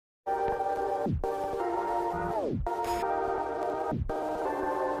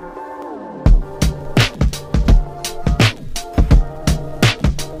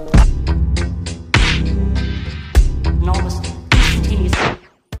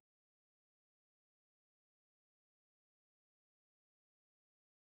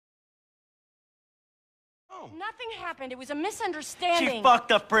Nothing happened. It was a misunderstanding. She fucked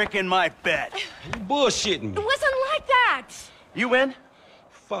a brick in my bed. You bullshitting me. It wasn't like that. You in?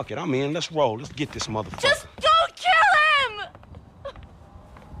 Fuck it, I'm in. Let's roll. Let's get this motherfucker. Just don't kill him!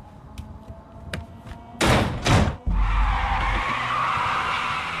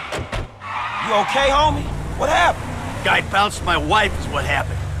 You okay, homie? What happened? Guy bounced my wife is what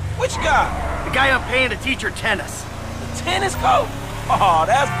happened. Which guy? The guy I'm paying to teach her tennis. The tennis coach? Oh,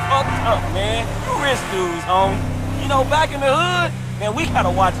 that's fucked up, man. You rich dudes, homie. You know, back in the hood, man, we gotta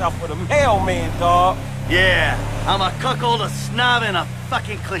watch out for the mailman, dog. Yeah, I'm a cuckold, a snob, and a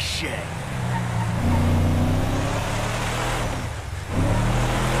fucking cliche.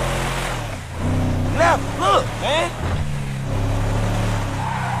 Left, look, man.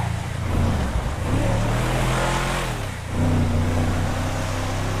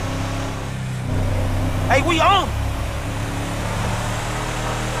 Hey, we on.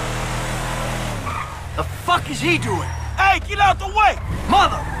 The fuck is he doing? Hey, get out the way!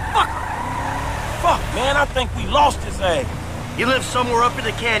 Motherfucker! Fuck, man, I think we lost his ass. He lives somewhere up in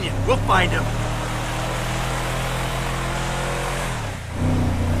the canyon. We'll find him.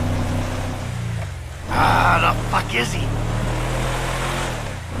 Ah, the fuck is he?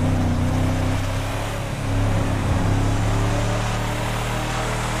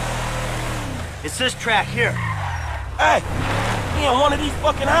 It's this track here. Hey, he in one of these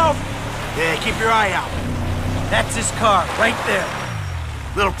fucking houses? Yeah, keep your eye out. That's his car, right there.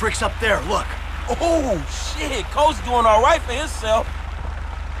 Little prick's up there, look. Oh, shit, Coach doing all right for himself.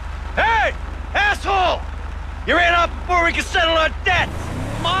 Hey, asshole! You ran off before we could settle our debts!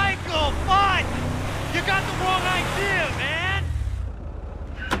 Michael, fuck! You got the wrong idea, man!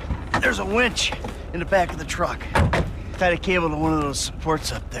 There's a winch in the back of the truck. Tied a cable to one of those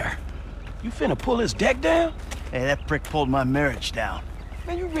supports up there. You finna pull his deck down? Hey, that prick pulled my marriage down.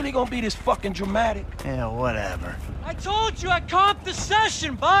 Man, you really gonna be this fucking dramatic? Yeah, whatever. I told you I comped the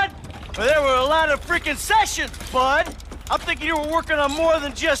session, bud! Well, there were a lot of freaking sessions, bud! I'm thinking you were working on more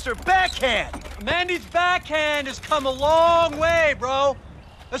than just her backhand. Mandy's backhand has come a long way, bro.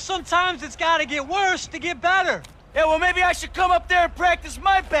 But sometimes it's gotta get worse to get better. Yeah, well, maybe I should come up there and practice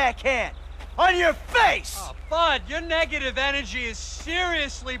my backhand. On your face! Oh, bud, your negative energy is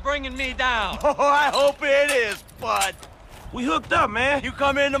seriously bringing me down. Oh, I hope it is, bud. We hooked up, man. You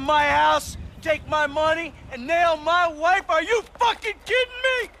come into my house, take my money, and nail my wife? Are you fucking kidding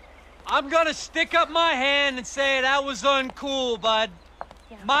me? I'm gonna stick up my hand and say that was uncool, bud.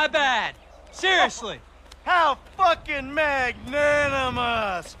 My bad. Seriously. How fucking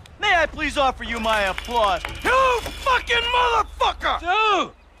magnanimous! May I please offer you my applause? You fucking motherfucker!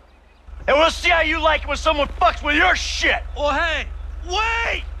 Dude! And we'll see how you like it when someone fucks with your shit! Well, hey,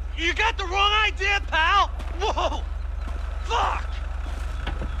 wait! You got the wrong idea, pal! Whoa! Fuck!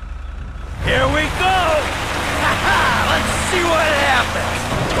 Here we go! Ha-ha! Let's see what happens!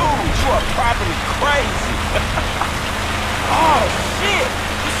 Dude, you are probably crazy. Oh, shit!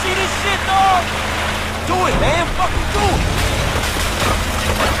 You see this shit, dog? Do it, man. Fucking do it.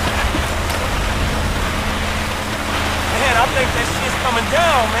 Man, I think that shit's coming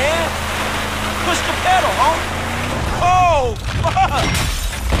down, man. Push the pedal, homie. Oh, fuck!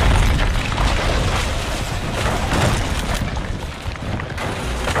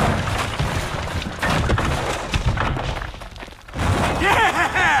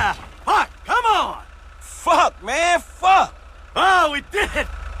 Yeah! Fuck, come on! Fuck, man, fuck! Oh, we did it!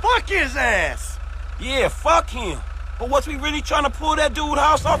 Fuck his ass! Yeah, fuck him. But was we really trying to pull that dude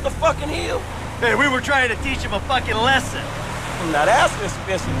house off the fucking hill? Hey, we were trying to teach him a fucking lesson. Now that's an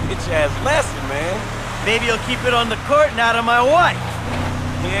expensive bitch-ass lesson, man. Maybe he'll keep it on the court and out of my wife.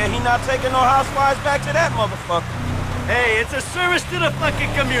 Yeah, he not taking no housewives back to that motherfucker. Hey, it's a service to the fucking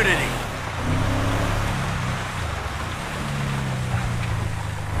community.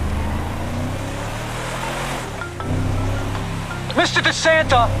 Mr.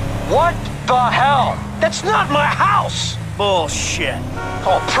 DeSanta, what the hell? That's not my house! Bullshit.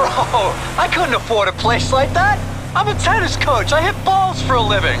 Oh, bro, I couldn't afford a place like that. I'm a tennis coach. I hit balls for a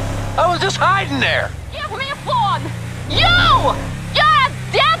living. I was just hiding there. Give me a phone! You! You're a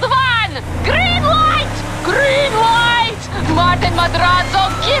dead one! Green light! Green light! Martin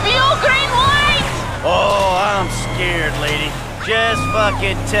Madrazo, give you green light! Oh, I'm scared, lady. Just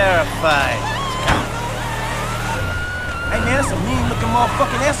fucking terrified. Hey, man, there's some mean-looking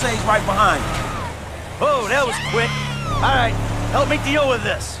motherfucking essays right behind you. Oh, that was quick. All right, help me deal with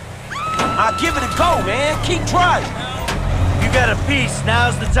this. I'll give it a go, man. Keep trying. You got a piece.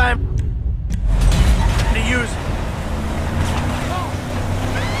 Now's the time to use it.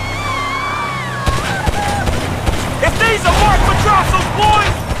 If these are Mark Madrazo's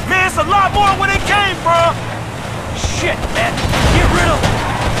boys, man, it's a lot more where they came from. Shit, man. Get rid of them.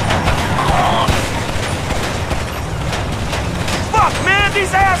 Fuck, man,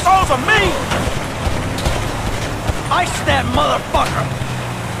 these assholes are mean. Ice that motherfucker.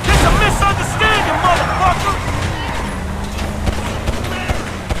 It's a misunderstanding, motherfucker.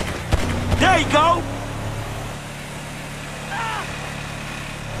 There you go.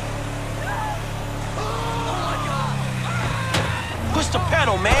 Push the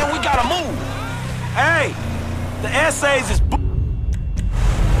pedal, man. We gotta move. Hey, the essays is book.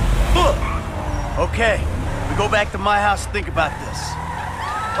 Okay, we go back to my house and think about this.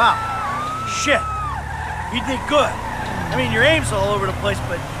 Wow, shit. You did good. I mean, your aim's all over the place,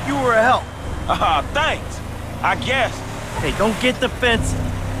 but you were a help. Thanks. I guess. Hey, don't get defensive.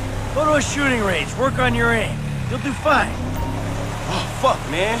 Go to a shooting range, work on your aim. You'll do fine. Oh, fuck,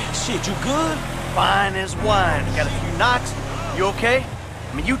 man. Shit, you good? Fine as wine. Got a few knocks. You okay?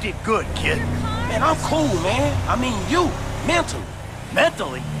 I mean, you did good, kid. Man, I'm cool, man. I mean, you. Mentally.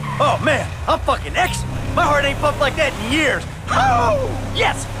 Mentally? Oh, man, I'm fucking excellent. My heart ain't pumped like that in years. Oh,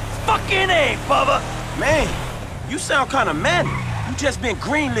 yes! Fucking A, Bubba! Man, you sound kind of manic. You just been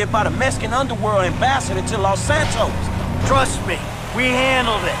greenlit by the Mexican underworld ambassador to Los Santos. Trust me, we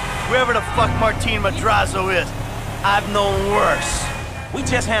handled it. Whoever the fuck Martin Madrazo is, I've known worse. We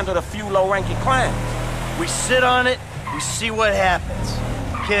just handled a few low-ranking crimes. We sit on it, we see what happens.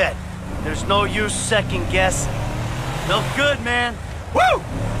 Kid, there's no use second-guessing. Felt good, man. Woo!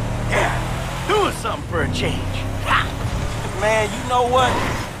 Yeah, doing something for a change. Ha! Man, you know what?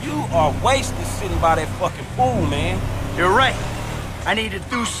 You are wasted sitting by that fucking pool, man. You're right. I need to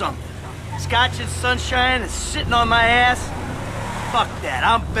do something. Scotch and sunshine is sitting on my ass. Fuck that,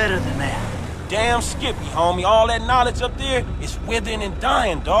 I'm better than that. Damn Skippy, homie. All that knowledge up there is withering and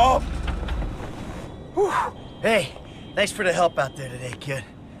dying, dawg. Whew. Hey, thanks for the help out there today, kid.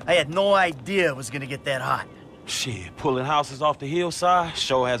 I had no idea it was gonna get that hot. Shit, pulling houses off the hillside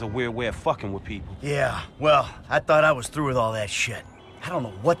sure has a weird way of fucking with people. Yeah, well, I thought I was through with all that shit. I don't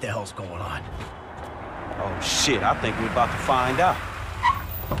know what the hell's going on. Oh, shit, I think we're about to find out.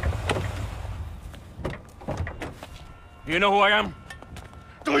 You know who I am?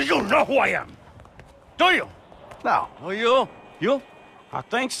 Do you know who I am? Do you? No, well, you? I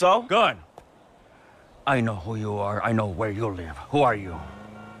think so. Good. I know who you are. I know where you live. Who are you?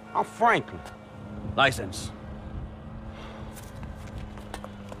 I'm Franklin. License.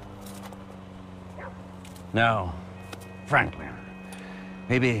 Now, Franklin,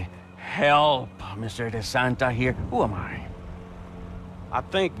 maybe help Mr. De Santa here. Who am I? I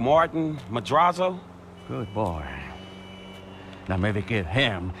think Martin Madrazo. Good boy. Now maybe give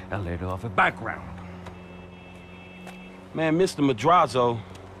him a little of a background. Man, Mr. Madrazo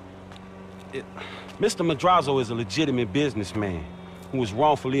is a legitimate businessman who was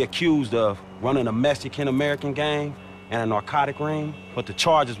wrongfully accused of running a Mexican-American gang and a narcotic ring, but the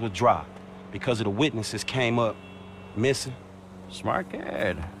charges were dropped because of the witnesses came up missing. Smart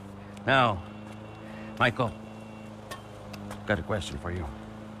kid. Now, Michael, got a question for you.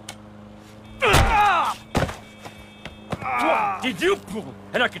 What did you pull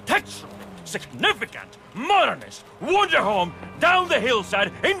an architectural, significant, modernist wonder home down the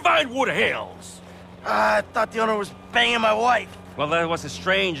hillside in Vinewood Hills? I thought the owner was banging my wife. Well, that was a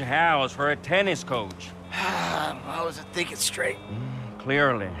strange house for a tennis coach. I wasn't thinking straight.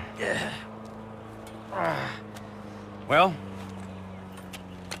 Clearly. Yeah. Well,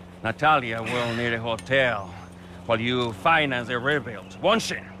 Natalia will need a hotel while you finance the rebuild, won't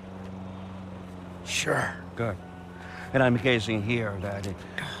she? Sure. Good. And I'm guessing here that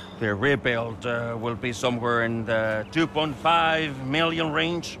the rebuild will be somewhere in the 2.5 million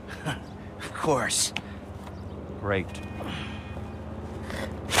range. Of course. Great.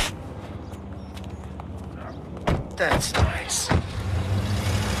 That's nice.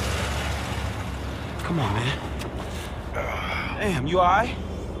 Come on, man. Damn, you all right?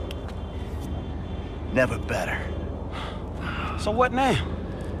 Never better. So what now?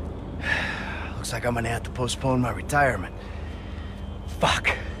 Looks like I'm gonna have to postpone my retirement.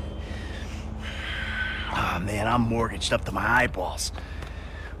 Fuck. Oh, man, I'm mortgaged up to my eyeballs.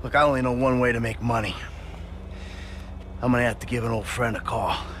 Look, I only know one way to make money. I'm gonna have to give an old friend a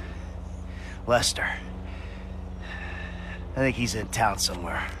call. Lester. I think he's in town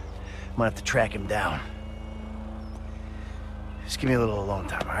somewhere. I'm gonna have to track him down. Just give me a little alone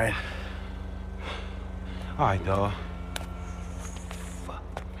time, all right? All right, dog.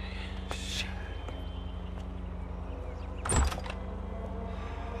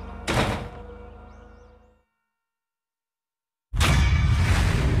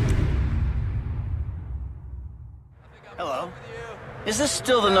 Hello. Is this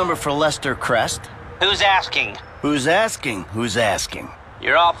still the number for Lester Crest? Who's asking? Who's asking? Who's asking?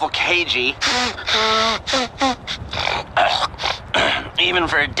 You're awful cagey. Even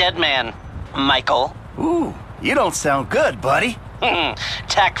for a dead man, Michael. Ooh, you don't sound good, buddy.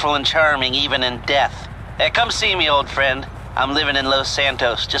 Tactful and charming even in death. Hey, come see me, old friend. I'm living in Los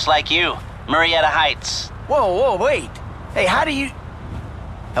Santos, just like you. Murrieta Heights. Whoa, wait. Hey, how do you...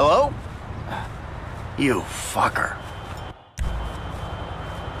 Hello? You fucker.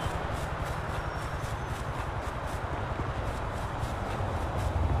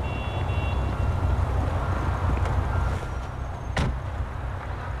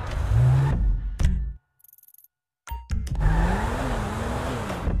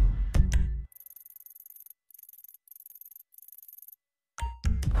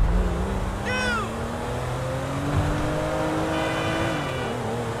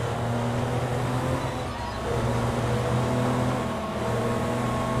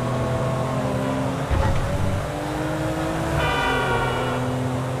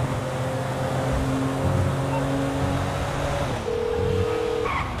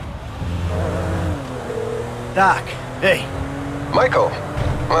 Doc, hey. Michael,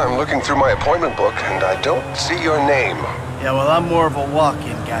 I'm looking through my appointment book and I don't see your name. Yeah, well, I'm more of a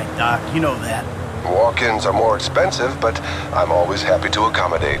walk-in guy, Doc. You know that. Walk-ins are more expensive, but I'm always happy to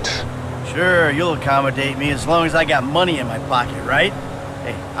accommodate. Sure, you'll accommodate me as long as I got money in my pocket, right?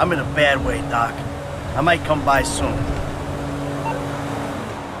 Hey, I'm in a bad way, Doc. I might come by soon.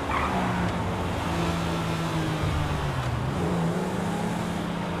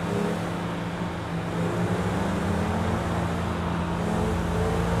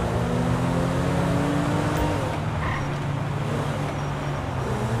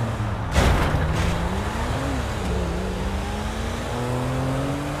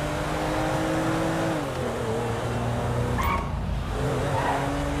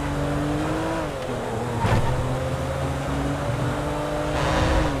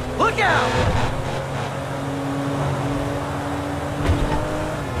 Look out!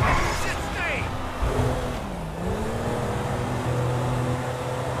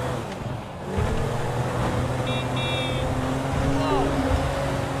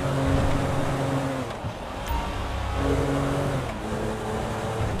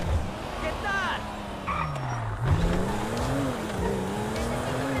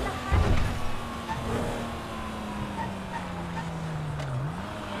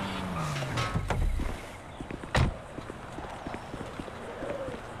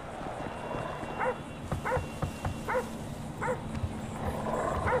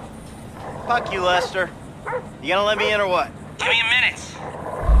 Fuck you, Lester. You gonna let me in or what? Give me a minute.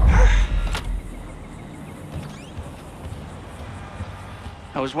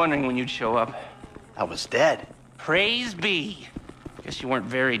 I was wondering when you'd show up. I was dead. Praise be. Guess you weren't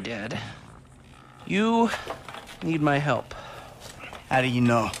very dead. You need my help. How do you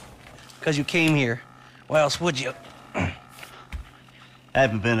know? Because you came here. Why else would you? I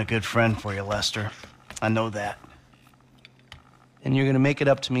haven't been a good friend for you, Lester. I know that. And you're gonna make it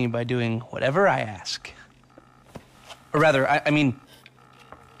up to me by doing whatever I ask. Or rather, I mean,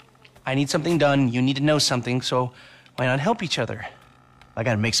 I need something done, you need to know something, so why not help each other? I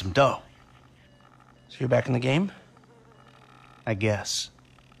gotta make some dough. So you're back in the game? I guess.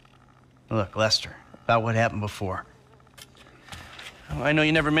 Look, Lester, about what happened before. Oh, I know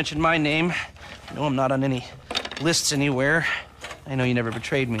you never mentioned my name. I know I'm not on any lists anywhere. I know you never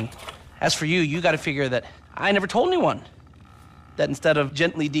betrayed me. As for you, you gotta figure that I never told anyone. That instead of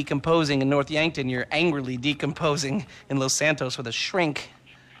gently decomposing in North Yankton, you're angrily decomposing in Los Santos with a shrink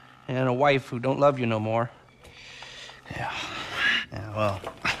and a wife who don't love you no more. Yeah, well,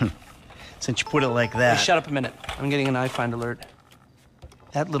 since you put it like that... Hey, shut up a minute. I'm getting an iFind alert.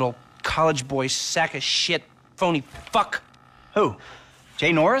 That little college boy sack of shit, phony fuck. Who?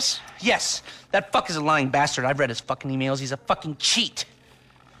 Jay Norris? Yes, that fuck is a lying bastard. I've read his fucking emails. He's a fucking cheat.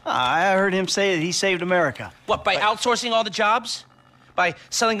 I heard him say that he saved America. What, by outsourcing all the jobs? By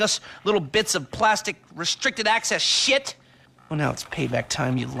selling us little bits of plastic restricted access shit? Well, now it's payback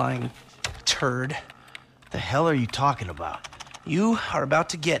time, you lying turd. The hell are you talking about? You are about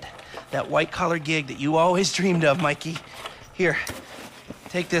to get that white-collar gig that you always dreamed of, Mikey. Here,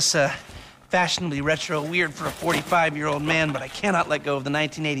 take this fashionably retro weird for a 45-year-old man, but I cannot let go of the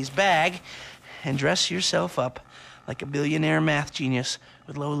 1980s bag, and dress yourself up like a billionaire math genius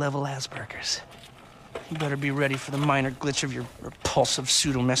with low-level Asperger's. You better be ready for the minor glitch of your repulsive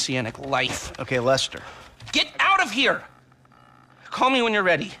pseudo-messianic life. Okay, Lester. Get out of here! Call me when you're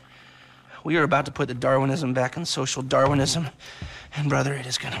ready. We are about to put the Darwinism back in social Darwinism, and brother, it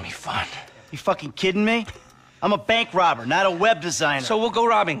is gonna be fun. You fucking kidding me? I'm a bank robber, not a web designer. So we'll go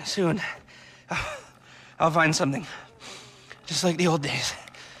robbing soon. I'll find something. Just like the old days.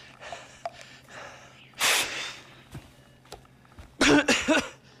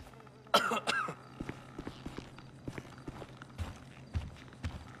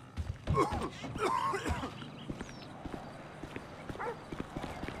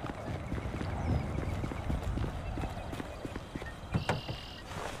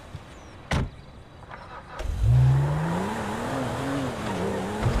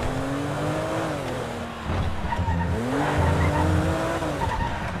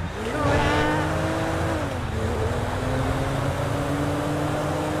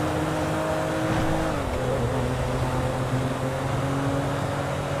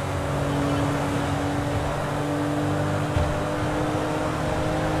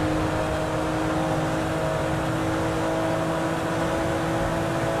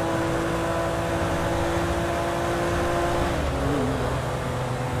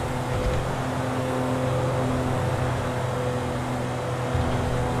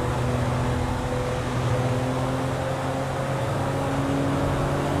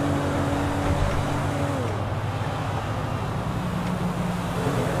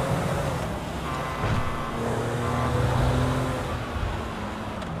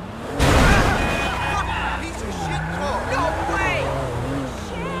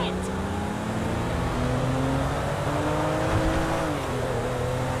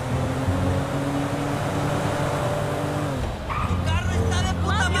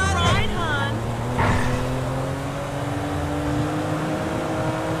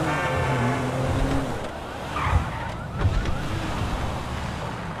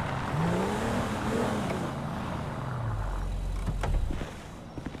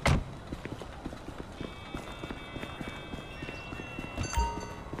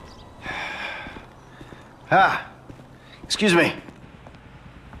 Excuse me.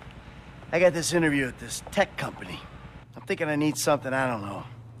 I got this interview at this tech company. I'm thinking I need something, I don't know,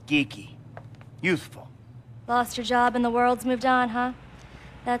 geeky, youthful. Lost your job and the world's moved on, huh?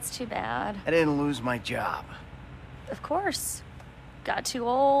 That's too bad. I didn't lose my job. Of course. Got too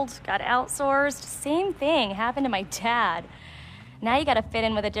old, got outsourced. Same thing happened to my dad. Now you gotta fit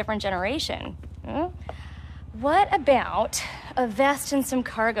in with a different generation. What about a vest and some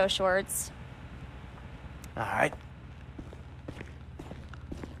cargo shorts? All right.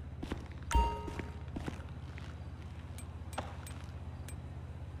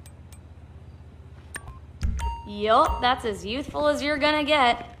 Yup, that's as youthful as you're gonna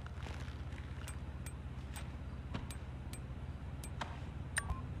get.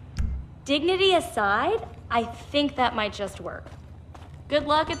 Dignity aside, I think that might just work. Good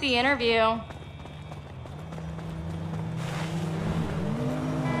luck at the interview.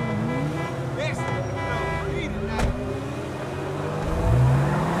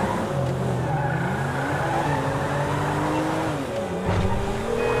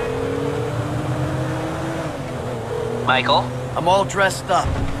 Michael? I'm all dressed up.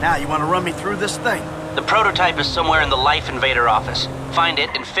 Now, you want to run me through this thing? The prototype is somewhere in the Life Invader office. Find it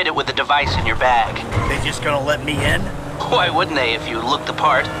and fit it with the device in your bag. They just gonna let me in? Why wouldn't they if you look the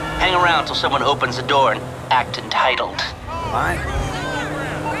part? Hang around till someone opens the door and act entitled. Fine.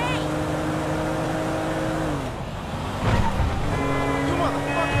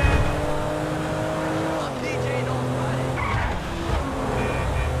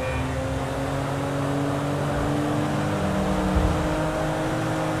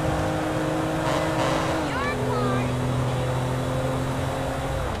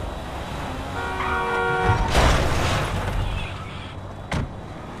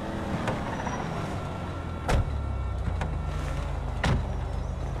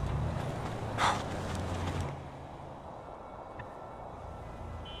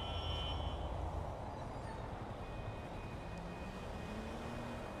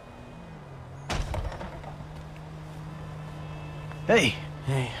 Hey.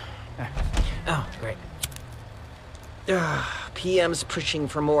 Hey. Oh, great. PM's pushing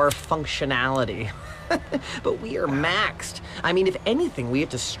for more functionality. But we are maxed. I mean, if anything, we have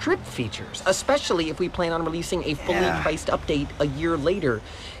to strip features, especially if we plan on releasing a fully priced update a year later.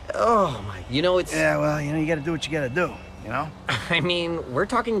 Oh, my, you know, it's... Yeah, well, you know, you gotta do what you gotta do. you know? I mean, we're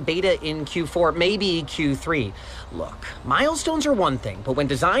talking beta in Q4, maybe Q3. Look, milestones are one thing, but when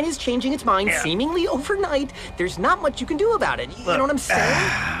design is changing its mind seemingly overnight, there's not much you can do about it. You know what I'm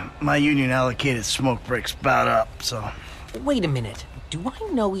saying? My union allocated smoke break's about up, so... Wait a minute. Do I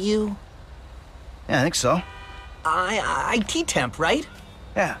know you? Yeah, I think so. IT temp, right?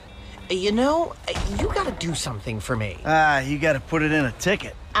 Yeah. You know, you gotta do something for me. You gotta put it in a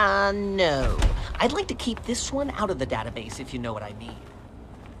ticket. No. I'd like to keep this one out of the database, if you know what I mean.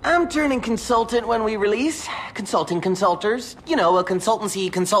 I'm turning consultant when we release. Consulting consulters. You know, a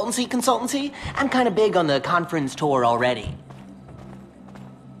consultancy. I'm kind of big on the conference tour already.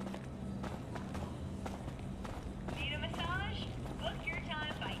 Need a massage? Book your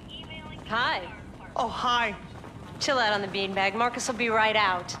time by emailing... Hi. Oh, hi. Chill out on the beanbag. Marcus will be right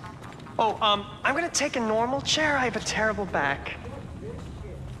out. Oh, I'm gonna take a normal chair. I have a terrible back.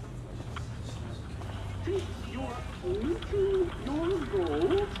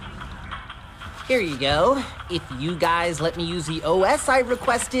 Here you go. If you guys let me use the OS I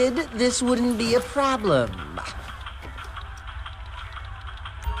requested, this wouldn't be a problem.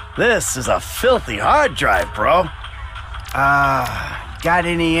 This is a filthy hard drive, bro. Got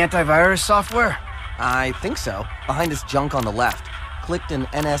any antivirus software? I think so. Behind this junk on the left. Clicked an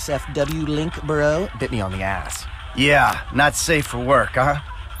NSFW link, bro. Bit me on the ass. Yeah, not safe for work, huh?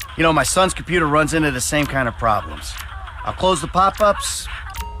 You know, my son's computer runs into the same kind of problems. I'll close the pop-ups,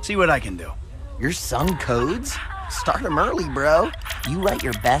 see what I can do. Your son codes? Start him early, bro. You write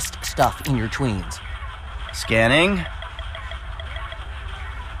your best stuff in your tweens. Scanning.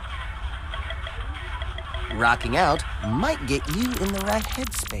 Rocking out might get you in the right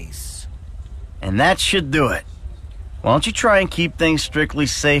headspace. And that should do it. Why don't you try and keep things strictly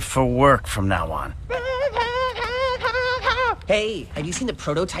safe for work from now on? Hey, have you seen the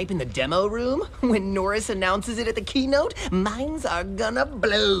prototype in the demo room? When Norris announces it at the keynote, minds are gonna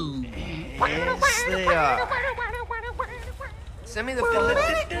blow. Yes, they are. Send me the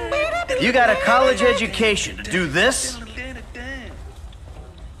phone. You got a college education to do this?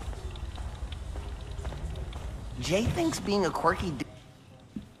 Jay thinks being a quirky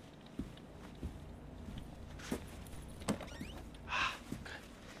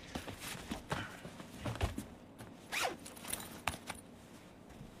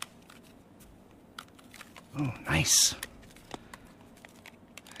Oh, nice.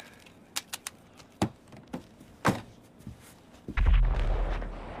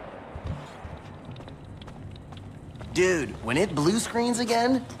 Dude, when it blue screens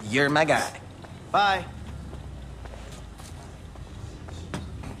again, you're my guy. Bye.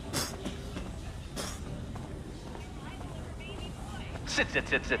 Sit.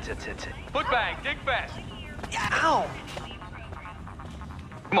 Foot bang, dig fast. Ow!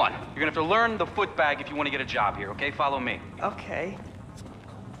 Come on, you're gonna have to learn the foot bag if you want to get a job here, okay? Follow me. Okay.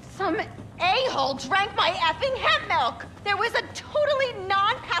 Some a-hole drank my effing hemp milk! There was a totally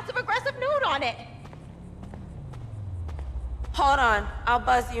non-passive-aggressive note on it! Hold on, I'll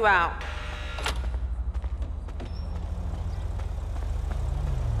buzz you out.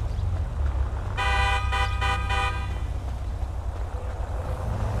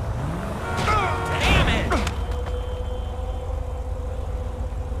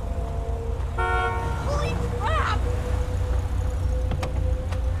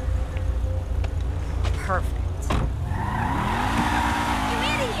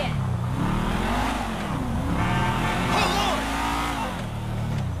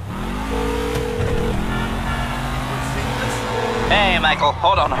 Michael,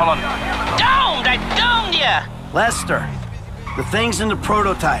 hold on. Domed! I domed ya! Lester, the thing's in the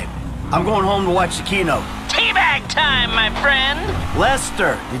prototype. I'm going home to watch the keynote. Teabag time, my friend!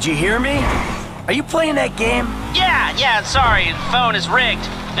 Lester, did you hear me? Are you playing that game? Yeah, sorry, the phone is rigged.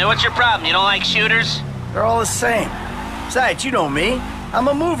 And what's your problem? You don't like shooters? They're all the same. Besides, you know me. I'm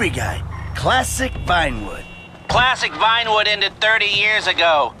a movie guy. Classic Vinewood. Classic Vinewood ended 30 years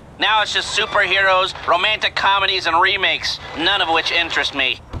ago. Now it's just superheroes, romantic comedies, and remakes, none of which interest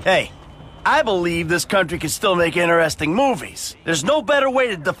me. Hey, I believe this country can still make interesting movies. There's no better way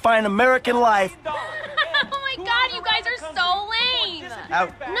to define American life. Oh my god, you guys are so lame!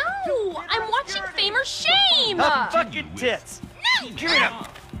 Out. No, I'm watching Fame or Shame! Fucking tits! No! Give it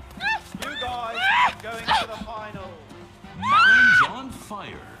up! You guys are going to the final. Mine's on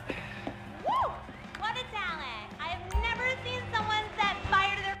fire. Woo! What a talent! I've never seen someone set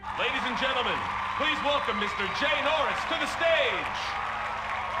fire to their... Ladies and gentlemen, please welcome Mr. Jay Norris to the stage.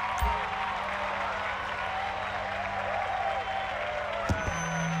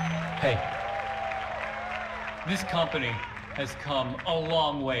 Hey, this company has come a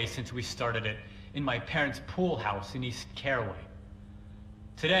long way since we started it. in my parents' pool house in East Caraway.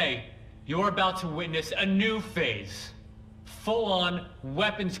 Today, you're about to witness a new phase. Full-on,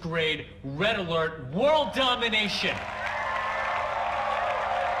 weapons-grade, red alert, world domination!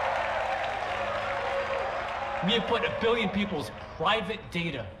 We have put 1 billion people's private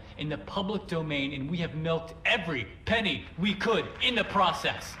data in the public domain, and we have milked every penny we could in the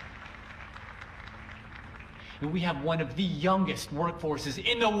process. And we have one of the youngest workforces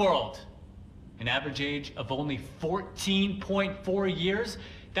in the world. An average age of only 14.4 years.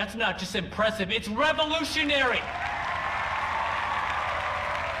 That's not just impressive, it's revolutionary!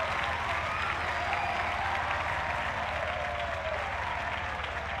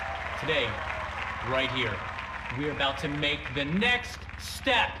 Today, right here, we're about to make the next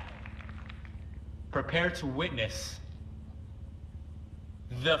step. Prepare to witness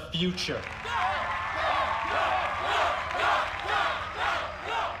the future.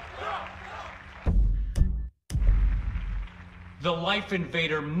 The Life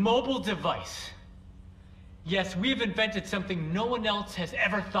Invader mobile device. Yes, we've invented something no one else has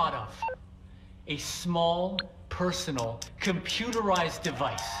ever thought of. A small, personal, computerized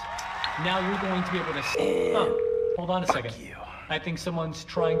device. Now you're going to be able to... Oh, hold on a second. You. I think someone's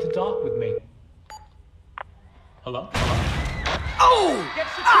trying to talk with me. Hello? Oh! Get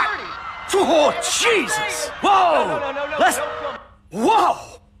security! Oh, Jesus! Whoa! No, Let's... Whoa!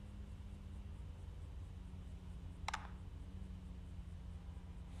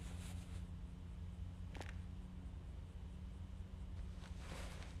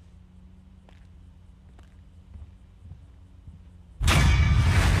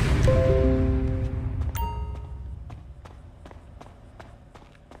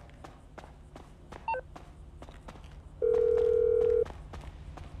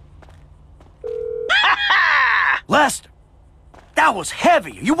 Lester, that was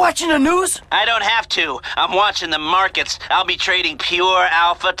heavy. You watching the news? I don't have to. I'm watching the markets. I'll be trading pure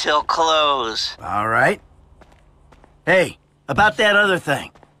alpha till close. All right. Hey, about that other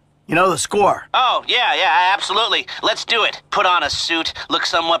thing. You know, the score. Oh, yeah, absolutely. Let's do it. Put on a suit, look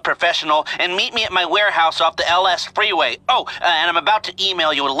somewhat professional, and meet me at my warehouse off the LS freeway. Oh, and I'm about to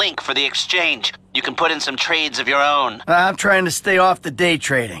email you a link for the exchange. You can put in some trades of your own. I'm trying to stay off the day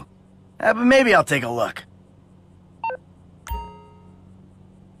trading. But maybe I'll take a look.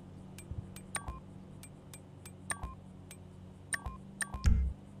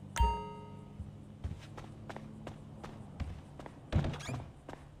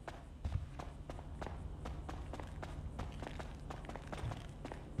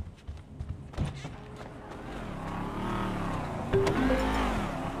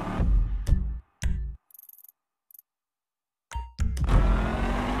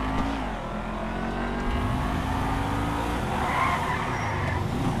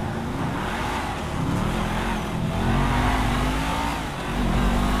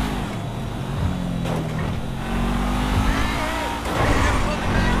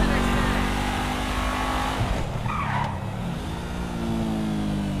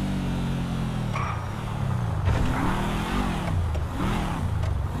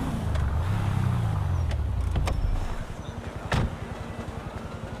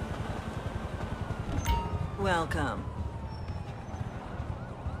 Welcome.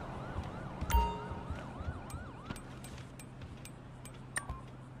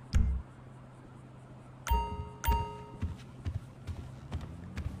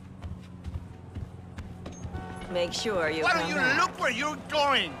 Make sure you Why come don't you back. look where you're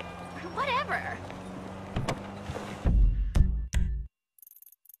going? Whatever.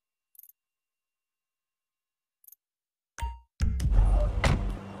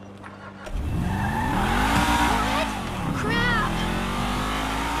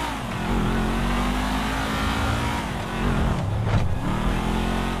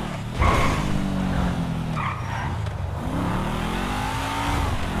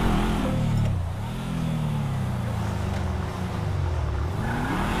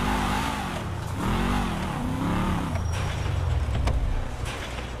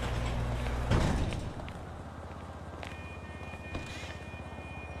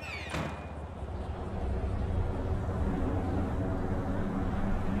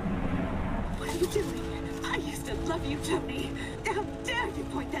 I used to love you, Tony. How dare you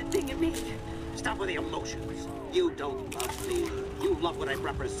point that thing at me? Stop with the emotions. You don't love me. You love what I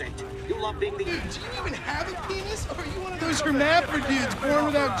represent. You love being the... Dude, do you even have a penis? Or are you one of those hermaphrodites born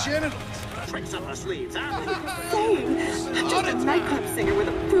without genitals? Tricks up her sleeves, huh? Same. I'm just a nightclub singer with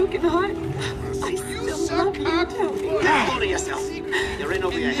a broken heart. I still love you, Tony. Now go to yourself. You're in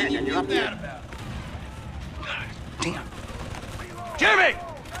over your head and you're up there. Damn. Jimmy!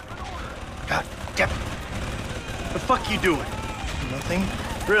 God fuck you doing? Nothing.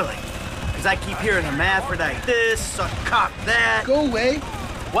 Really? Because I keep hearing hermaphrodite this, suck cock that. Go away.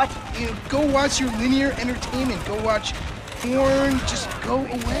 What? You know, go watch your linear entertainment. Go watch porn. Just go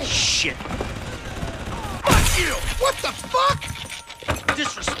away. Shit. Fuck you! What the fuck?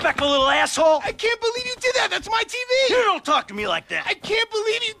 Disrespectful little asshole! I can't believe you did that! That's my TV! You don't talk to me like that! I can't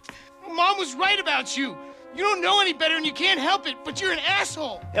believe you... Mom was right about you. You don't know any better and you can't help it, but you're an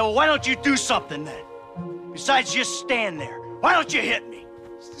asshole. Yeah, well, why don't you do something then? Besides just stand there. Why don't you hit me?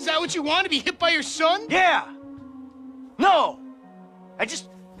 Is that what you want, to be hit by your son? Yeah! No! I just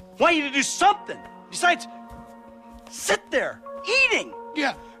want you to do something. Besides, sit there, eating!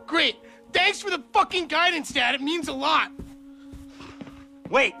 Yeah, great. Thanks for the fucking guidance, Dad. It means a lot.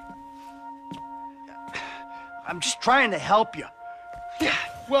 Wait. I'm just trying to help you. Yeah,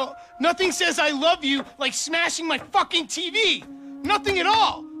 well, nothing says I love you like smashing my fucking TV. Nothing at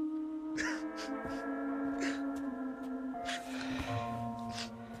all.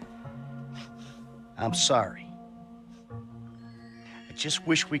 I'm sorry. I just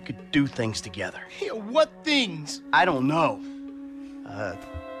wish we could do things together. Yeah, what things? I don't know.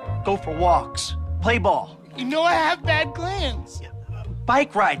 Go for walks, play ball. You know I have bad glands.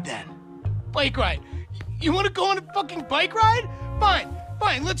 Bike ride then. Bike ride? You want to go on a fucking bike ride? Fine,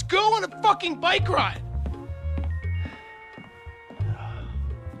 fine, let's go on a fucking bike ride.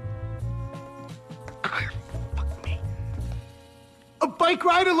 Fuck me. A bike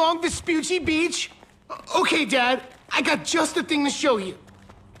ride along Vespucci Beach? Okay, Dad, I got just the thing to show you.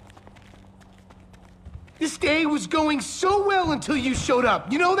 This day was going so well until you showed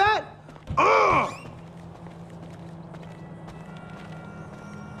up. You know that? Ugh!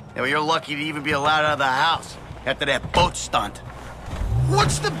 Yeah, well, you're lucky to even be allowed out of the house after that boat stunt.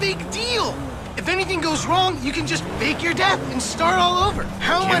 What's the big deal? If anything goes wrong, you can just fake your death and start all over.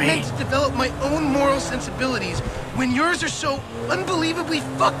 How am I meant to develop my own moral sensibilities when yours are so unbelievably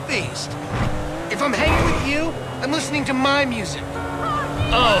fuck-faced? If I'm hanging with you, I'm listening to my music.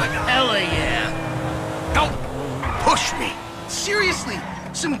 Oh, hella yeah. Don't push me. Seriously,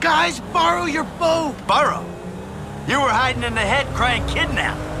 some guys borrow your bow. Borrow? You were hiding in the head crying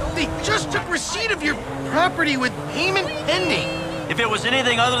kidnap. They just took receipt of your property with payment pending. If it was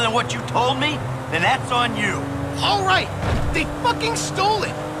anything other than what you told me, then that's on you. All right, they fucking stole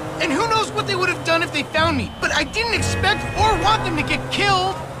it. And who knows what they would have done if they found me. But I didn't expect or want them to get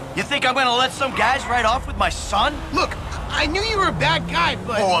killed. You think I'm gonna let some guys ride off with my son? Look, I knew you were a bad guy,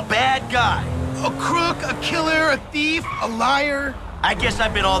 but... Oh, a bad guy. A crook, a killer, a thief, a liar. I guess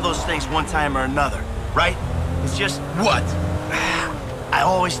I've been all those things one time or another, right? It's just... What? I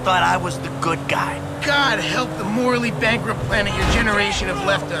always thought I was the good guy. God help the morally bankrupt planet your generation have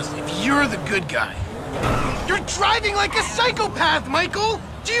left us if you're the good guy. You're driving like a psychopath, Michael!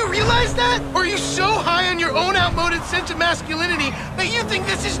 Do you realize that? Or are you so high on your own outmoded sense of masculinity that you think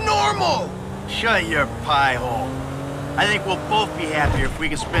this is normal? Shut your pie hole. I think we'll both be happier if we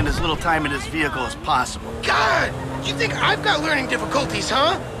can spend as little time in this vehicle as possible. God! You think I've got learning difficulties,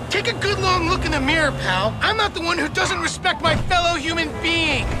 huh? Take a good long look in the mirror, pal. I'm not the one who doesn't respect my fellow human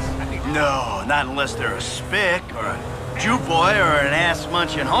beings. No, not unless they're a spick, or a Jew boy, or an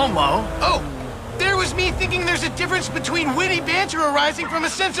ass-munching homo. Oh, there was me thinking there's a difference between witty banter arising from a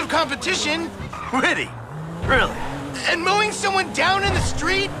sense of competition. Witty? Really? And mowing someone down in the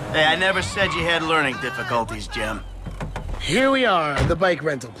street? Hey, I never said you had learning difficulties, Jim. Here we are, the bike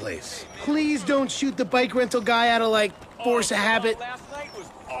rental place. Please don't shoot the bike rental guy out of, like, force of habit.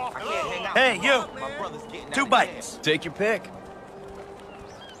 Hey, you! 2 bikes. Take your pick.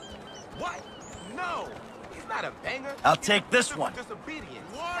 What? No! He's not a banger. I'll take this one.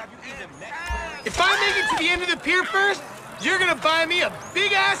 If I make it to the end of the pier first, you're gonna buy me a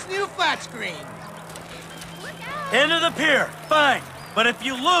big-ass new flat screen. End of the pier, fine. But if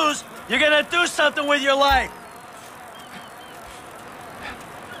you lose, you're gonna do something with your life.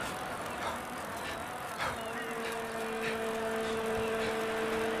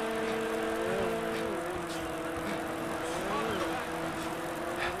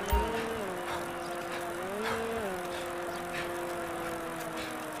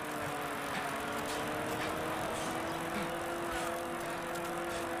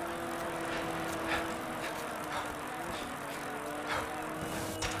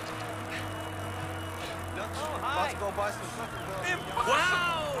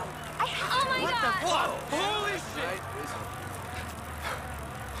 Wow! Oh my God! Whoa! Holy shit!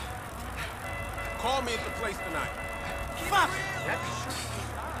 Call me at the place tonight. Fuck!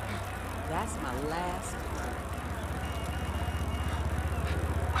 That's my last.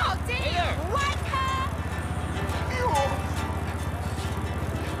 Oh, damn! What, huh?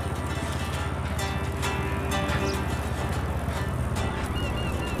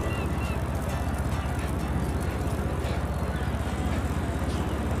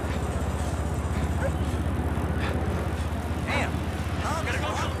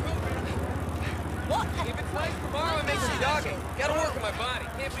 Doggy, gotta work on my body.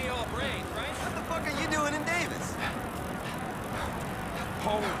 Can't be all brains, right? What the fuck are you doing in Davis?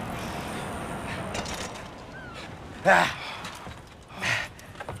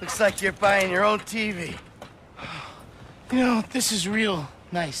 Looks like you're buying your own TV. You know, this is real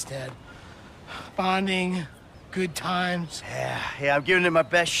nice, Dad. Bonding, good times. Yeah, I'm giving it my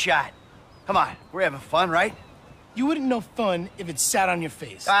best shot. Come on, we're having fun, right? You wouldn't know fun if it sat on your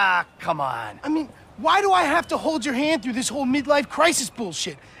face. Ah, come on. I mean, why do I have to hold your hand through this whole midlife crisis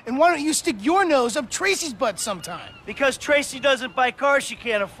bullshit? And why don't you stick your nose up Tracy's butt sometime? Because Tracy doesn't buy cars she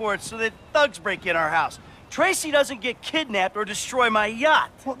can't afford, so that thugs break in our house. Tracy doesn't get kidnapped or destroy my yacht.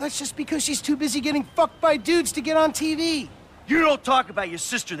 Well, that's just because she's too busy getting fucked by dudes to get on TV. You don't talk about your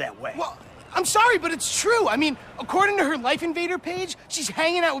sister that way. Well, I'm sorry, but it's true. I mean, according to her Life Invader page, she's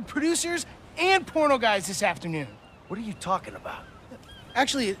hanging out with producers and porno guys this afternoon. What are you talking about?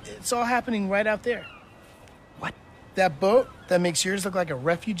 Actually, it's all happening right out there. What? That boat that makes yours look like a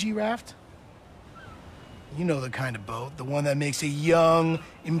refugee raft? You know the kind of boat, the one that makes a young,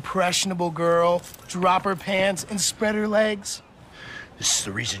 impressionable girl drop her pants and spread her legs. This is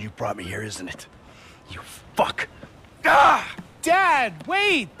the reason you brought me here, isn't it? You fuck. Ah! Dad,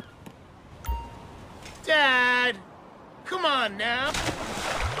 wait! Dad, come on now.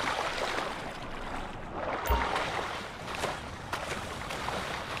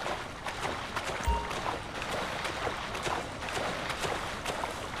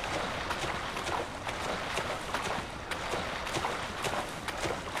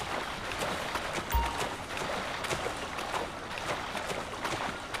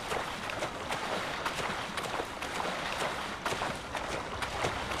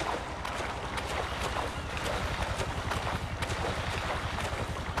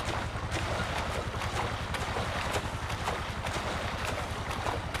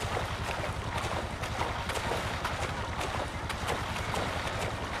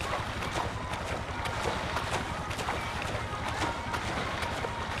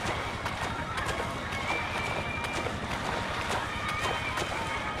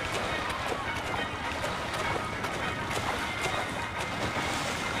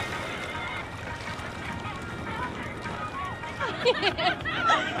 Thank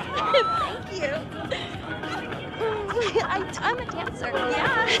you. I'm a dancer,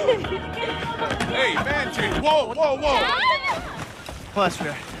 yeah. Hey, man, Jane, whoa! Dad? Plus,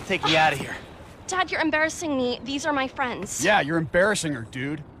 we're taking you out of here. Dad, you're embarrassing me. These are my friends. Yeah, you're embarrassing her,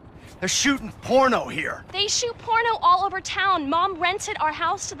 dude. They're shooting porno here. They shoot porno all over town. Mom rented our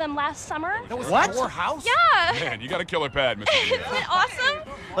house to them last summer. That was What? your house? Yeah. Man, you got a killer pad, Mr. Isn't it awesome?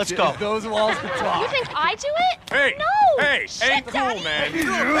 Let's go. Those walls can talk. You think I do it? Hey! No! Hey! Shit, Ain't cool, Daddy. man!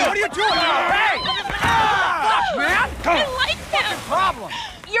 What are you doing? Hey! Fuck, man! I like him. Problem.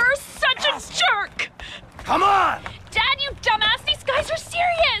 You're such a jerk. Come on! Dad, you dumbass. These guys are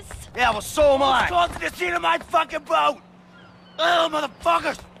serious. Yeah, well, so am I. Talk to the seat of my fucking boat. Oh,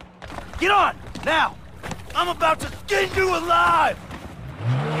 motherfuckers! Get on, now! I'm about to skin you alive!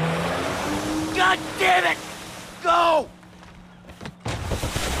 God damn it! Go!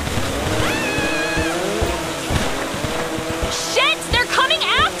 Shit, they're coming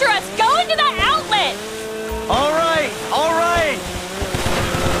after us. Go into that outlet. All right, all right!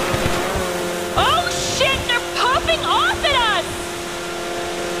 Oh, shit, they're popping off at us.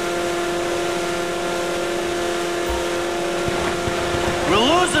 We'll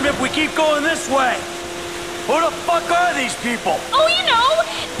lose them if we keep going this way. Who the fuck are these people? Oh, you know,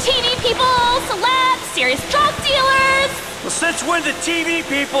 TV people, celebs, serious drug dealers. Well, since when did TV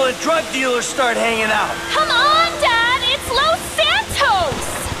people and drug dealers start hanging out? Come on, Dad, it's Los Santos.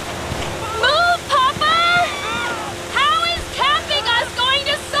 Move, Papa. How is capping us going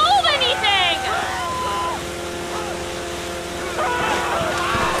to solve anything?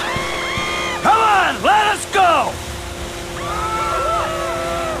 Come on, let us go!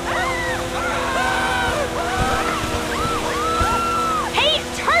 Hey,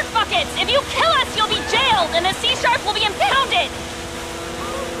 turd buckets! If you kill us, you'll be jailed, and the Sea Shark will be impounded!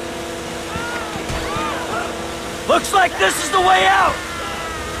 Looks like this is the way out!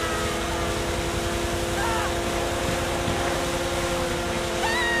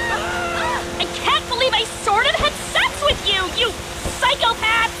 I can't believe I sort of had sex with you, you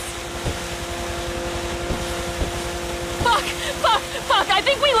psychopaths! Fuck, I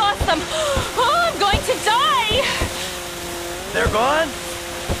think we lost them. Oh, I'm going to die! They're gone?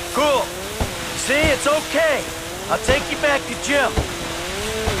 Cool. See, it's okay. I'll take you back to Jim.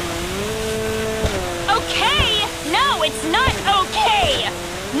 Okay? No, it's not okay!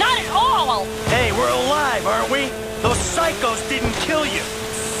 Not at all! Hey, we're alive, aren't we? Those psychos didn't kill you.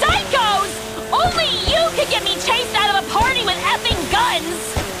 Psychos? Only you could get me chased out of a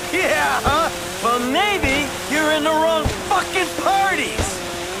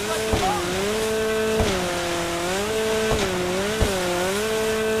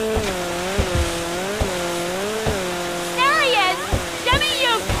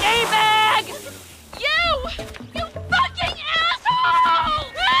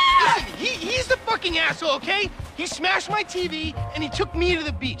TV, and he took me to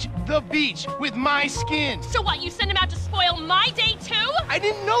the beach. The beach, with my skin. So what, you sent him out to spoil my day too? I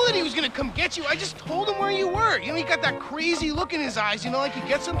didn't know that he was gonna come get you. I just told him where you were. You know, he got that crazy look in his eyes, you know, like he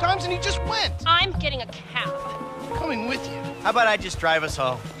gets sometimes, and he just went. I'm getting a cab. I'm coming with you. How about I just drive us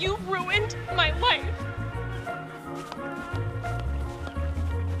home? You ruined my life.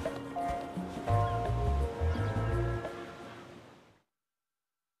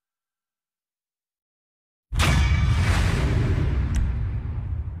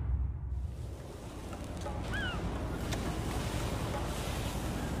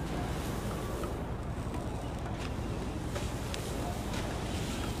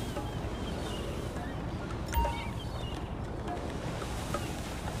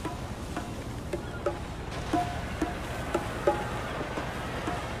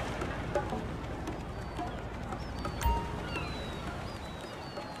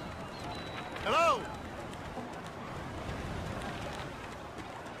 Hello?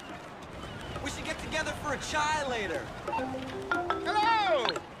 We should get together for a chai later. Hello?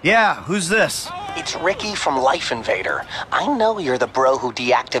 Yeah, who's this? It's Ricky from Life Invader. I know you're the bro who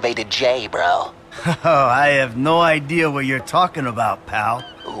deactivated Jay, bro. Oh, I have no idea what you're talking about, pal.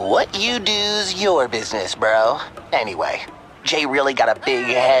 What you do's your business, bro. Anyway, Jay really got a big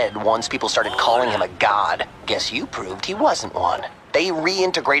head once people started calling him a god. Guess you proved he wasn't one. They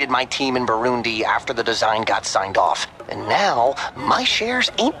reintegrated my team in Burundi after the design got signed off. And now, my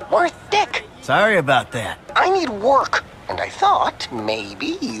shares ain't worth dick. Sorry about that. I need work. And I thought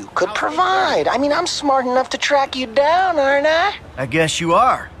maybe you could provide. I mean, I'm smart enough to track you down, aren't I? I guess you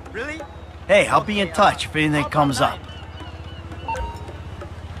are. Really? Hey, I'll be in touch if anything comes up.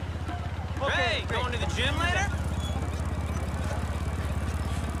 Hey, going to the gym later?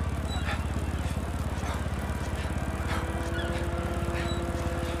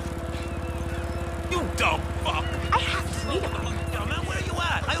 You dumb fuck! I have to meet him. Yo, man, where you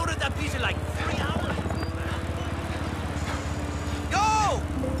at? I ordered that pizza like 3 hours. Go!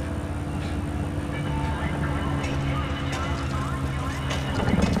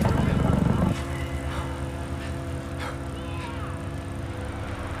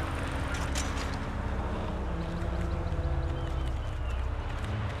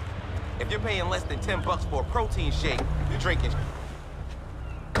 If you're paying less than $10 for a protein shake, you're drinking.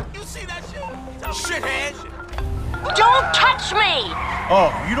 You see that shit? Shithead! Don't touch me!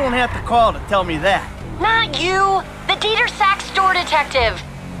 Oh, you don't have to call to tell me that. Not you! The Dieter Sachs store detective!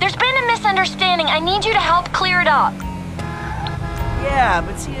 There's been a misunderstanding. I need you to help clear it up. Yeah,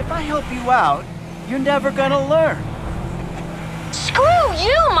 but see, if I help you out, you're never gonna learn. Screw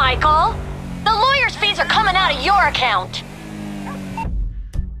you, Michael! The lawyer's fees are coming out of your account.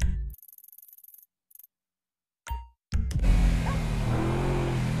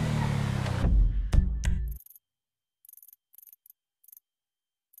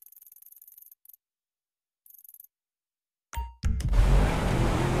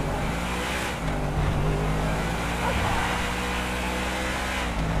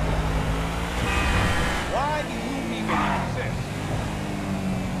 Why do you even exist?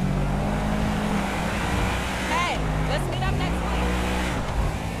 Hey, let's meet up next week.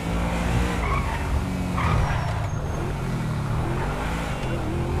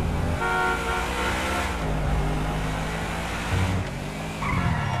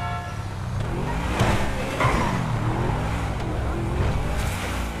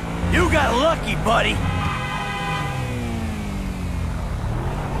 You got lucky, buddy.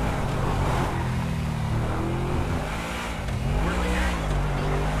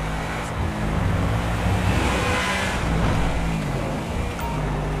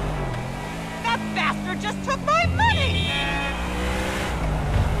 That bastard just took my money!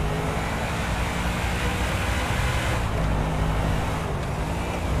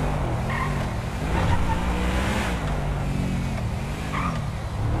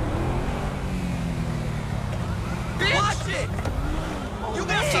 Watch it! You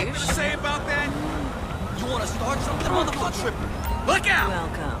got something to say about that? You want to start something, motherfucker? Look out!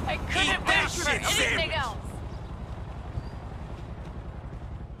 Welcome. I couldn't wait for anything else.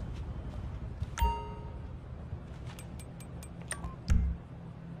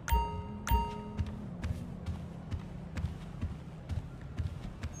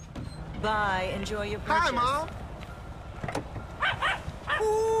 Bye. Enjoy your purchase. Hi, Mom.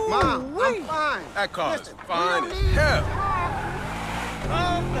 Mom, I'm fine. That car is Listen, fine we as don't need- hell.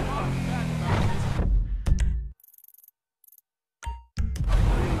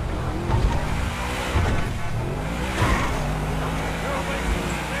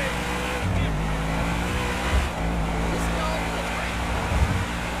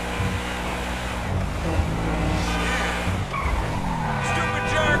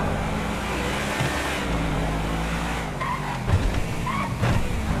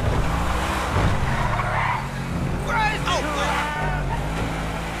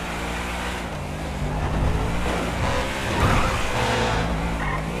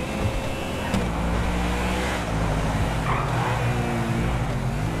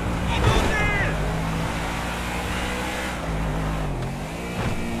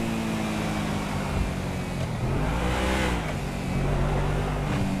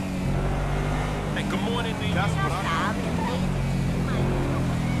 That's what I'm...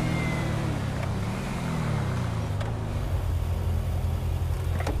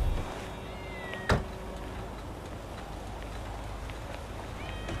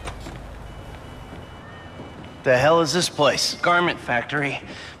 The hell is this place? Garment factory.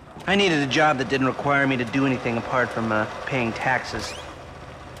 I needed a job that didn't require me to do anything apart from paying taxes.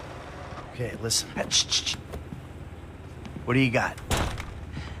 Okay, listen. What do you got?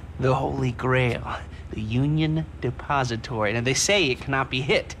 The Holy Grail. The Union Depository. And they say it cannot be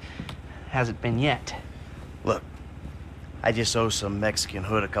hit. Hasn't been yet. Look, I just owe some Mexican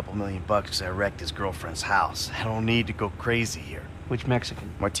hood a couple $1,000,000 because I wrecked his girlfriend's house. I don't need to go crazy here. Which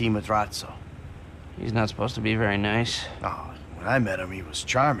Mexican? Martin Madrazo. He's not supposed to be very nice. Oh, when I met him, he was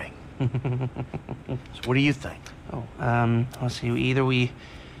charming. So what do you think? Oh, let's see. Either we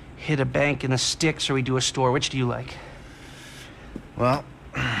hit a bank in the sticks or we do a store. Which do you like? Well,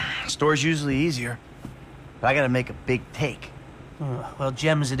 store's usually easier. But I gotta make a big take. Well,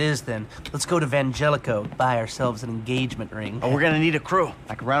 gems it is then. Let's go to Vangelico, buy ourselves an engagement ring. Oh, we're gonna need a crew.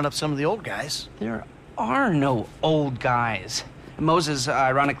 I can round up some of the old guys. There are no old guys. Moses,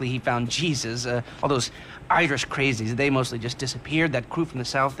 ironically, he found Jesus. All those Irish crazies, they mostly just disappeared. That crew from the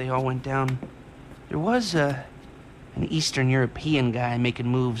south, they all went down. There was an Eastern European guy making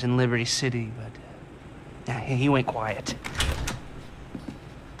moves in Liberty City, but he went quiet.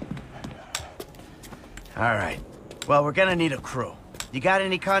 All right. Well, we're gonna need a crew. You got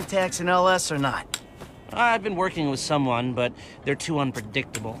any contacts in LS or not? I've been working with someone, but they're too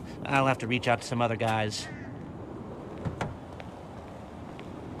unpredictable. I'll have to reach out to some other guys.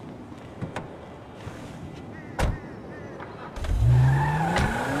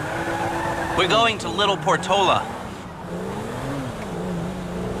 We're going to Little Portola.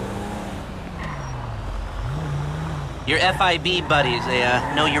 Your FIB buddies, they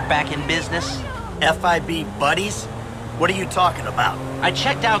know you're back in business? FIB buddies? What are you talking about? I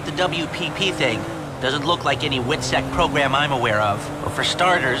checked out the WPP thing. Doesn't look like any WITSEC program I'm aware of. But for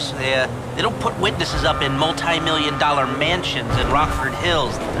starters, they don't put witnesses up in multi-million-dollar mansions in Rockford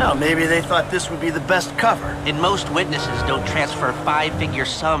Hills. Well, maybe they thought this would be the best cover. And most witnesses don't transfer five-figure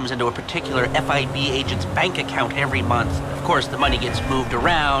sums into a particular FIB agent's bank account every month. Of course, the money gets moved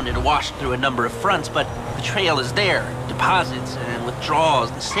around and washed through a number of fronts, but the trail is there. Deposits and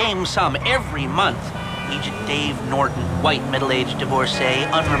withdrawals, the same sum every month. Agent Dave Norton, white, middle-aged divorcee,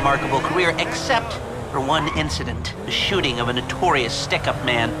 unremarkable career, except for one incident, the shooting of a notorious stick-up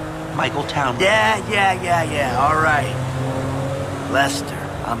man, Michael Townley. Yeah, all right. Lester,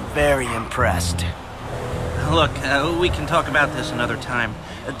 I'm very impressed. Look, we can talk about this another time.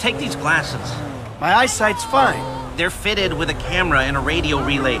 Take these glasses. My eyesight's fine. They're fitted with a camera and a radio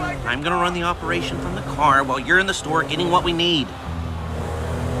relay. I'm gonna run the operation from the car while you're in the store getting what we need.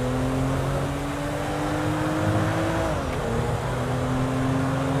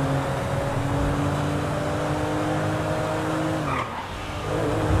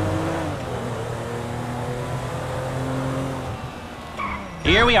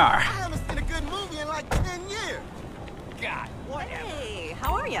 Here we are. I haven't seen a good movie in like 10 years. God, whatever. Hey,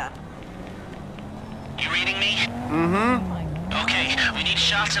 how are ya? You reading me? Mm-hmm. Okay, we need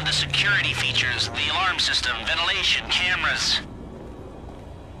shots of the security features, the alarm system, ventilation, cameras.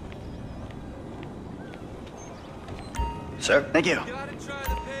 Sir, thank you.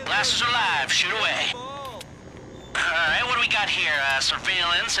 Glasses are live, shoot away. Alright, what do we got here?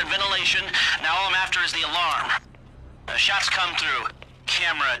 Surveillance and ventilation. Now all I'm after is the alarm. Shots come through.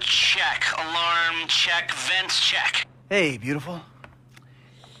 Camera check, alarm check, vents check. Hey, beautiful.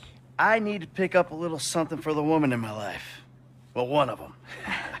 I need to pick up a little something for the woman in my life. Well, one of them.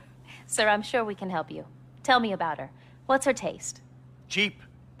 Sir, I'm sure we can help you. Tell me about her. What's her taste? Cheap,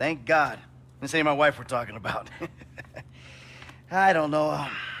 thank God. This ain't my wife we're talking about. I don't know.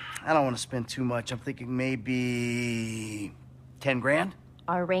 I don't want to spend too much. I'm thinking maybe 10 grand?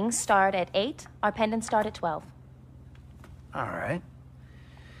 Our rings start at 8, our pendants start at 12. All right.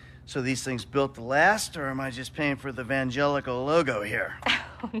 So these things built to last, or am I just paying for the Vangelico logo here?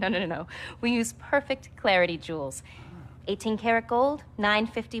 No. We use perfect clarity jewels. 18 karat gold,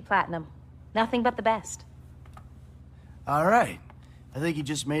 950 platinum. Nothing but the best. All right. I think you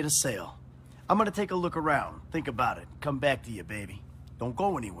just made a sale. I'm gonna take a look around, think about it, come back to you, baby. Don't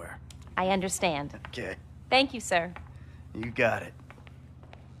go anywhere. I understand. Okay. Thank you, sir. You got it.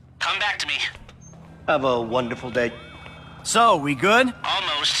 Come back to me. Have a wonderful day. So, we good?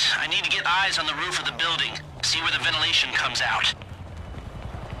 Almost. I need to get eyes on the roof of the building. See where the ventilation comes out.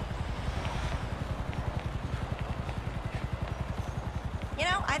 You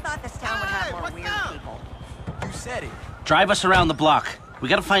know, I thought this town would have more weird people. You said it. Drive us around the block. We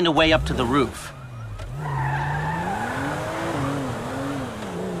gotta find a way up to the roof.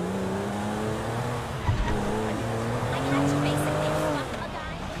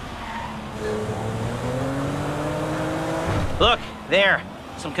 Look, there.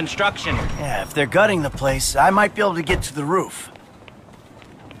 Some construction. Yeah, if they're gutting the place, I might be able to get to the roof.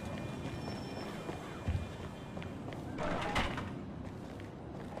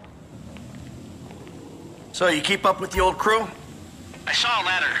 So, you keep up with the old crew? I saw a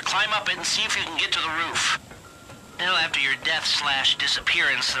ladder. Climb up it and see if you can get to the roof. You know, after your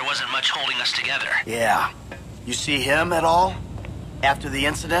death/disappearance, there wasn't much holding us together. Yeah. You see him at all? After the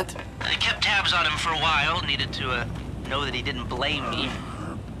incident? I kept tabs on him for a while. Needed to, know that he didn't blame me.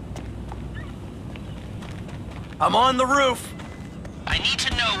 I'm on the roof. I need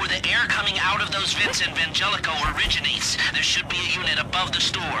to know where the air coming out of those vents in Vangelico originates. There should be a unit above the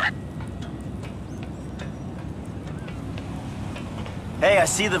store. Hey, I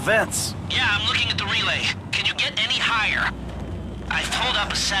see the vents. Yeah, I'm looking at the relay. Can you get any higher? I've pulled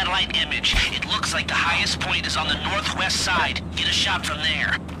up a satellite image. It looks like the highest point is on the northwest side. Get a shot from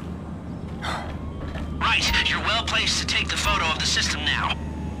there. Right, you're well placed to take the photo of the system now.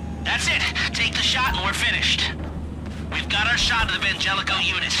 That's it. Take the shot and we're finished. We've got our shot of the Vangelico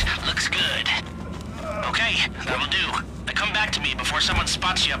unit. Looks good. Okay, that'll do. Now come back to me before someone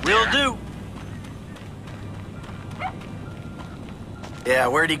spots you up there. Will do. Yeah,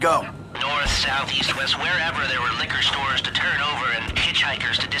 where'd he go? North, south, east, west, wherever there were liquor stores to turn over and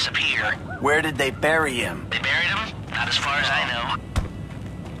hitchhikers to disappear. Where did they bury him? They buried him? Not as far as I know.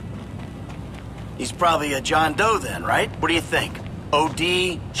 He's probably a John Doe then, right? What do you think?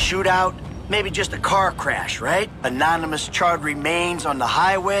 OD, shootout, maybe just a car crash, right? Anonymous charred remains on the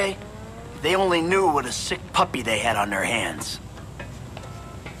highway. They only knew what a sick puppy they had on their hands.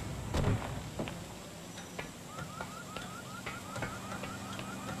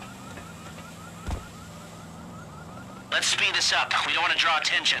 Let's speed this up. We don't want to draw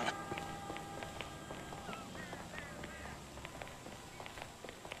attention.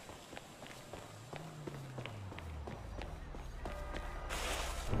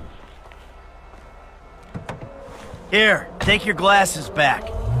 Here, take your glasses back.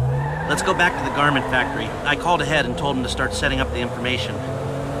 Let's go back to the garment factory. I called ahead and told him to start setting up the information.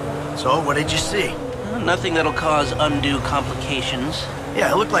 So, what did you see? Nothing that'll cause undue complications. Yeah,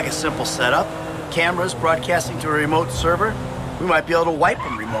 it looked like a simple setup. Cameras broadcasting to a remote server. We might be able to wipe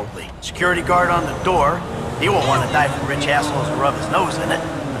them remotely. Security guard on the door. He won't want to die for rich assholes who rub his nose in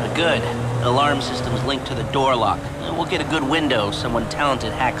it. Good. Alarm system's linked to the door lock. We'll get a good window. Someone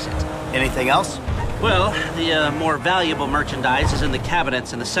talented hacks it. Anything else? Well, the more valuable merchandise is in the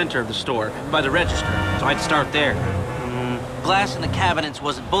cabinets in the center of the store, by the register, so I'd start there. Glass in the cabinets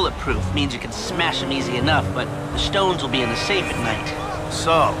wasn't bulletproof, means you can smash them easy enough, but the stones will be in the safe at night.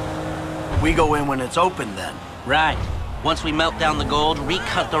 So, we go in when it's open then? Right. Once we melt down the gold,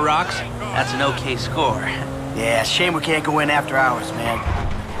 recut the rocks, that's an okay score. Yeah, shame we can't go in after hours,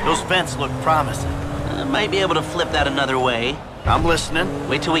 man. Those vents look promising. Might be able to flip that another way. I'm listening.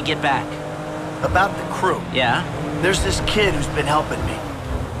 Wait till we get back. About the crew. Yeah? There's this kid who's been helping me.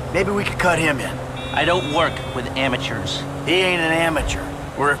 Maybe we could cut him in. I don't work with amateurs. He ain't an amateur.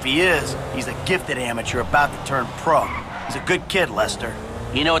 Or if he is, he's a gifted amateur about to turn pro. He's a good kid, Lester.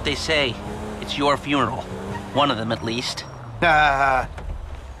 You know what they say. It's your funeral. One of them, at least. Ha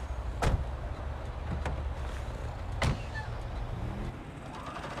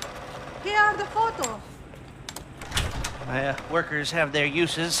Here are the photos. My workers have their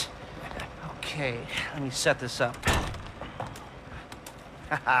uses. Okay, let me set this up.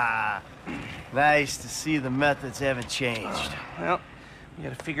 Haha. Nice to see the methods haven't changed. Well, we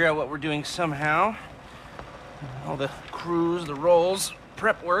gotta figure out what we're doing somehow. All the crews, the rolls,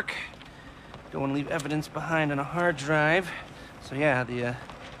 prep work. Don't want to leave evidence behind on a hard drive. So yeah, the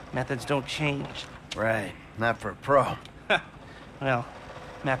methods don't change. Right, not for a pro. Well,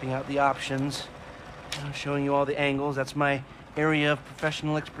 mapping out the options, showing you all the angles, that's my area of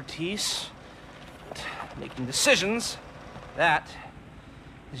professional expertise. But making decisions, that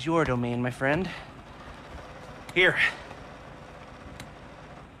is your domain, my friend. Here.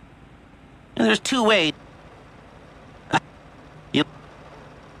 And there's two ways.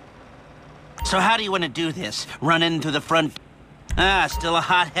 So how do you want to do this? Run into the front... still a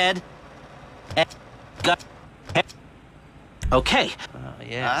hothead? Okay. Oh,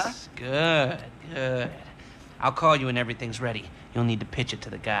 yes. Good, good. I'll call you when everything's ready. You'll need to pitch it to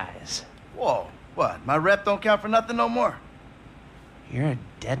the guys. Whoa, what? My rep don't count for nothing no more? You're a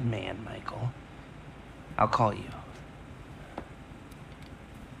dead man, Michael. I'll call you.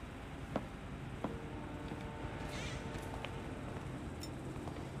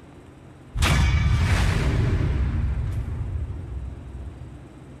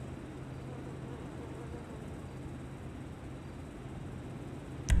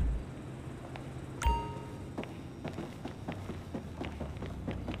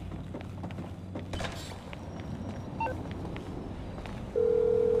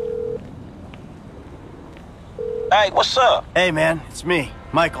 Hey, what's up? Hey, man, it's me,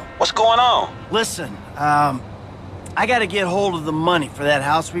 Michael. What's going on? Listen, I gotta get hold of the money for that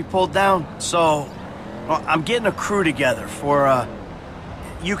house we pulled down, so well, I'm getting a crew together for,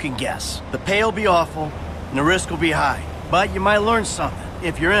 you can guess. The pay will be awful, and the risk will be high, but you might learn something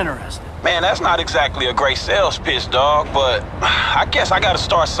if you're interested. Man, that's not exactly a great sales pitch, dog, but I guess I gotta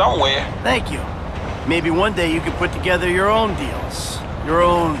start somewhere. Thank you. Maybe one day you can put together your own deals, your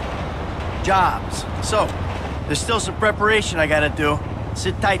own jobs. So, there's still some preparation I gotta do.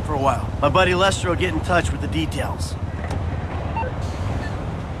 Sit tight for a while. My buddy Lester will get in touch with the details.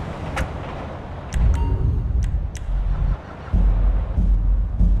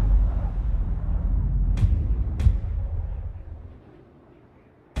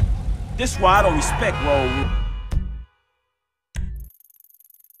 This is why I don't respect road rules.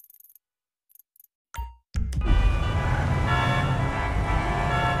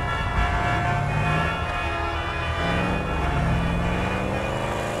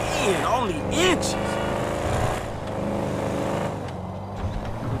 Man, only inches.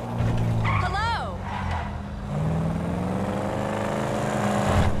 Hello.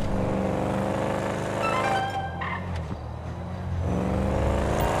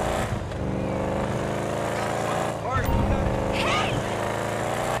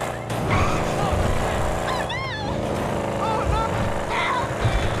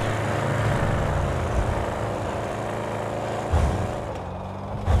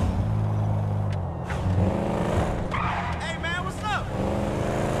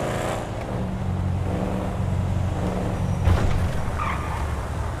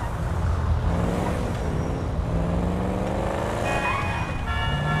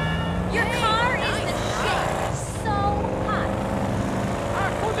 Your car is the shit. So hot.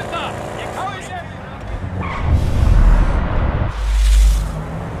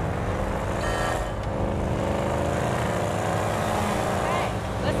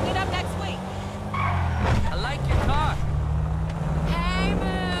 Let's meet up next week. I like your car. Hey,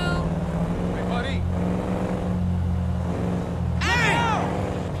 boo. Hey, buddy. Hey!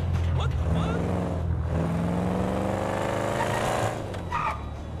 What the fuck?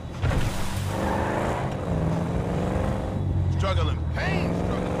 Struggling pain,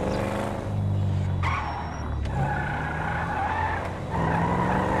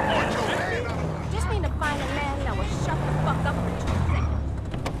 Just need to find a man that will shut the fuck up for 2 seconds.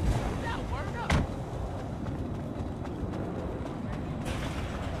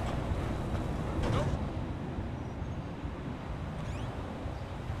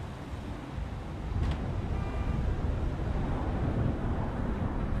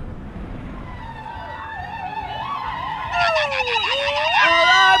 All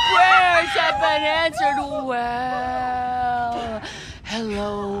our prayers have been answered well.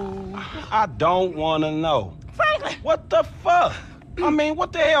 Hello. I don't want to know. Franklin! What the fuck? I mean,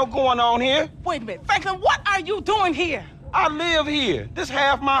 what the hell going on here? Wait a minute. Franklin, what are you doing here? I live here. This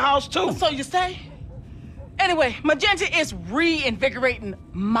half my house, too. So you say? Anyway, Magenta is reinvigorating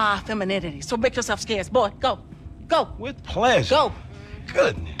my femininity. So make yourself scarce. Boy, go. Go. With pleasure. Go.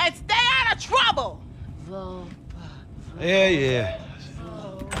 Goodness. And stay out of trouble. Yeah.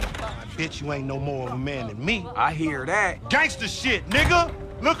 I bet you ain't no more of a man than me. I hear that. Gangster shit, nigga.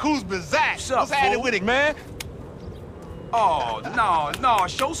 Look who's bizarre. What's happening with it, man? Oh, no.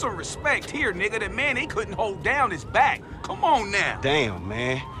 Show some respect here, nigga. That man, he couldn't hold down his back. Come on now. Damn,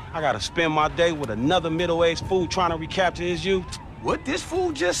 man. I gotta spend my day with another middle-aged fool trying to recapture his youth. What this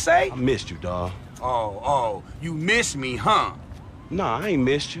fool just say? I missed you, dawg. Oh, you miss me, huh? Nah, I ain't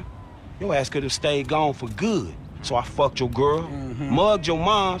missed you. Your ass could have stayed gone for good. So I fucked your girl, mugged your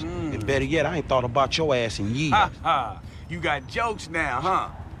moms, and better yet, I ain't thought about your ass in years. Ha. You got jokes now, huh?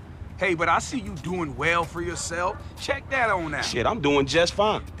 Hey, but I see you doing well for yourself. Check that on out. Shit, I'm doing just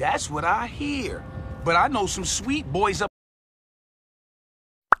fine. That's what I hear. But I know some sweet boys up